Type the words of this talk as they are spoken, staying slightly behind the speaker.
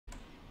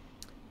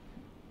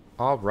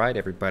All right,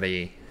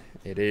 everybody.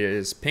 It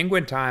is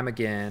penguin time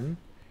again.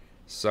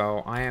 So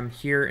I am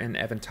here in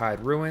Eventide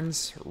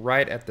Ruins,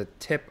 right at the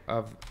tip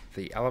of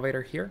the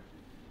elevator here.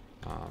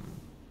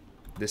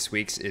 This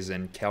week's is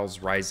in Kel's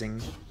Rising.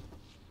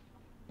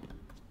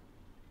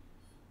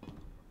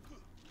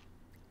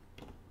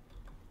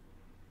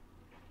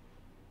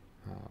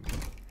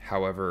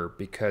 However,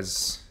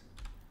 because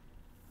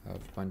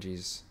of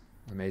Bungie's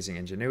amazing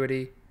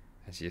ingenuity,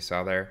 as you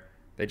saw there,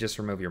 they just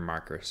remove your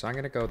marker. So I'm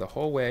going to go the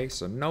whole way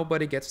so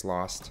nobody gets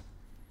lost.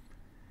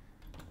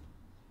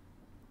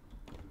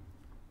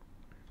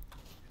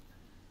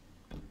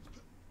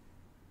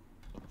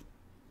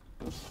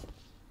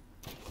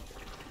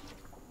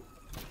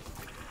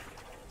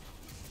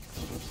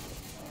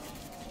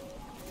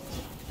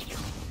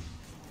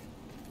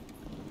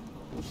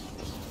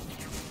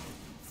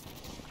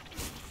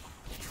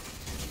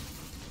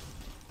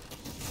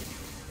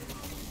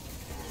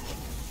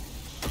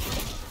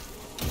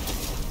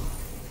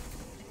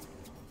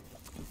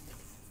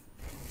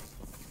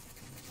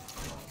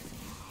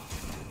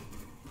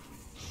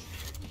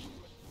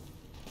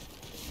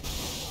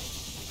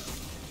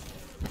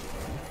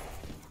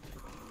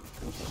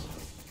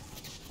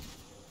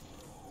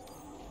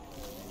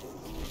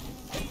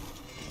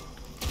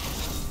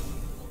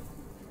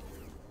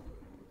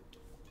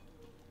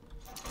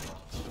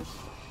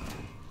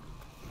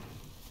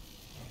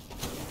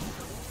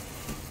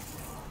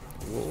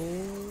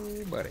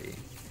 Whoa, buddy.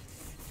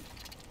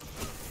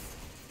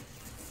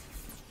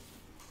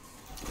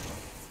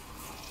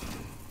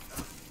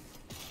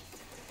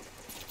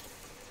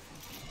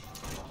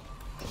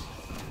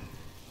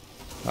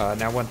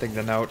 Now one thing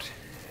to note,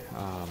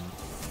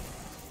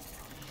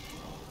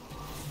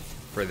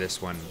 for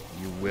this one,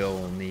 you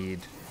will need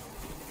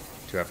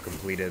to have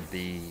completed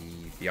the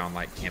Beyond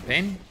Light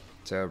campaign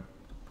to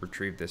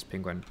retrieve this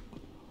penguin.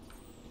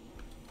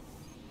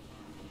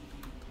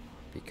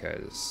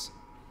 Because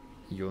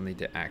you'll need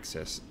to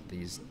access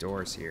these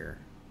doors here.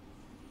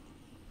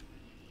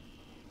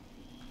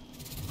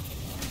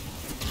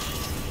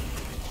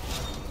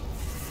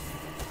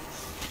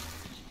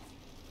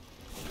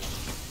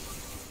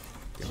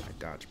 Get my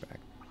dodge back.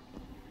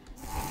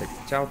 Take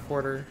the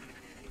teleporter.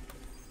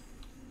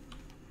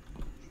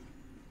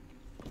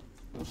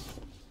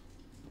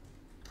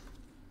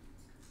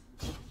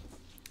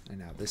 And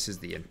now this is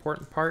the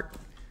important part.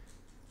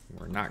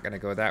 We're not going to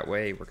go that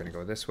way. We're going to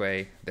go this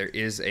way. There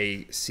is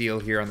a seal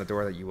here on the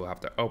door that you will have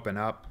to open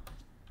up,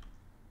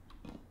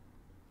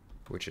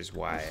 which is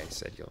why I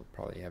said you'll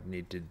probably have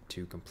needed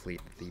to complete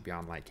the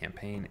Beyond Light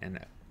campaign and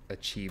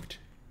achieved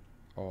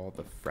all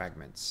the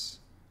fragments,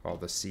 all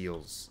the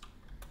seals.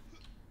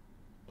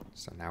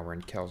 So now we're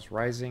in Kel's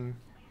Rising.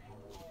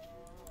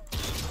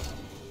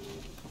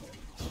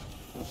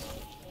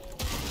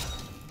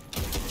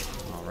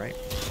 All right.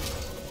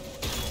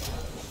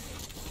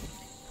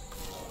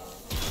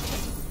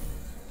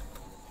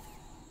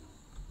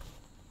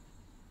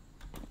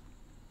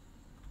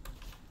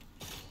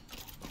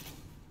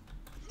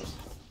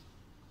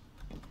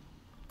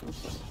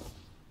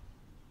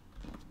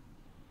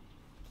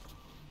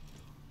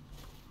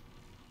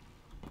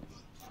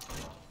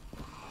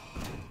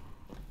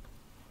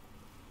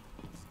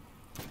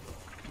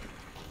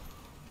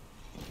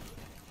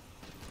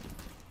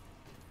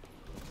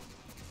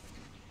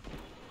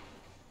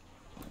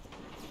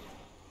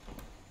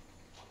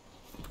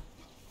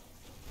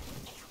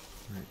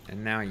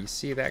 And now you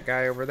see that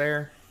guy over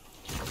there?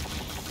 Oh,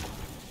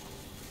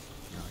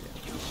 yeah.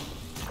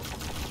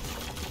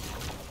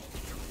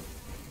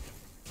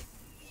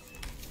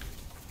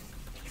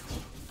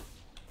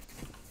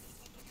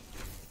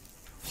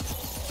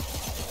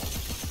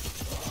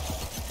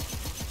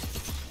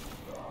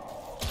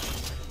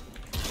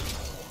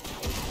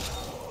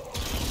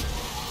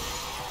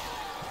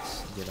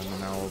 Let's get him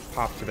an old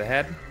pop to the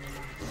head.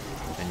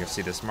 And you'll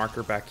see this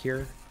marker back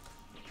here.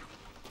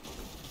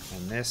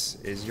 And this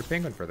is your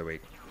penguin for the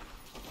week.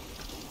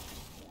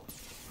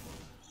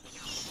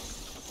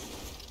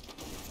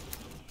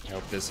 I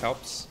hope this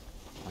helps.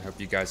 I hope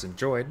you guys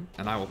enjoyed,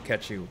 and I will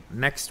catch you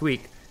next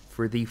week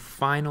for the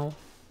final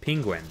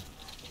penguin.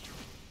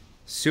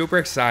 Super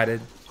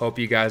excited. Hope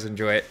you guys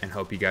enjoy it, and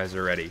hope you guys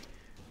are ready.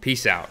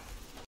 Peace out.